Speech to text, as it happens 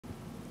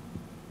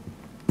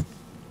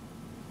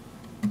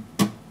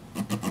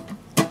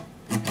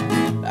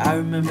I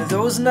remember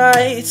those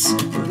nights,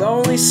 the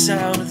lonely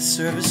sound of the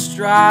service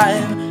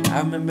drive. I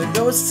remember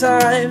those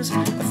times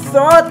I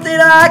thought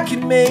that I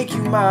could make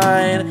you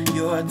mine.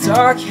 Your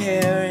dark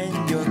hair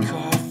and your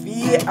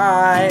coffee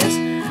eyes.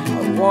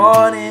 I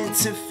wanted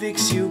to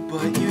fix you,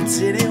 but you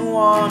didn't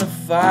want to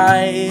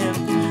fight.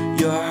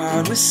 Your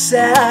heart was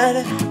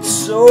sad,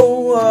 so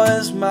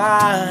was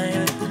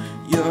mine.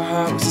 Your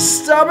heart was a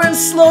stubborn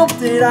slope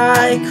that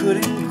I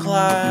couldn't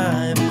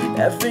climb.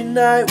 Every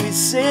night we'd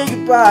say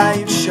goodbye,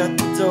 you'd shut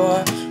the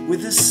door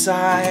with a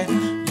sigh.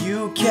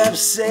 You kept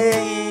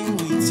saying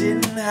we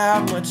didn't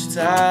have much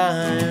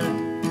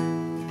time.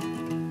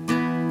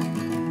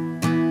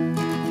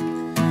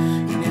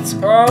 And it's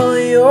all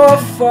your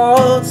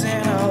fault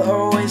and I'll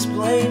always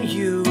blame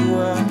you.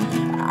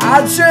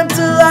 I dreamt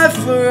a life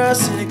for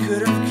us and it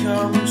could have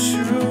come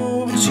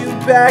true, but you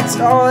packed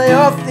all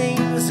your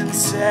things and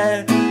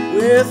said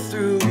we're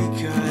through,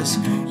 because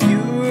you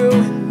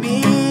ruined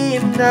me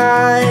and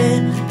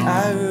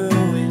I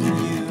ruined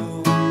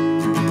you.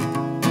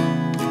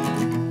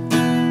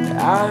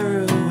 I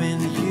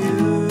ruined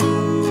you.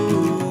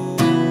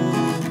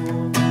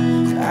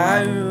 I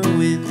ruined you.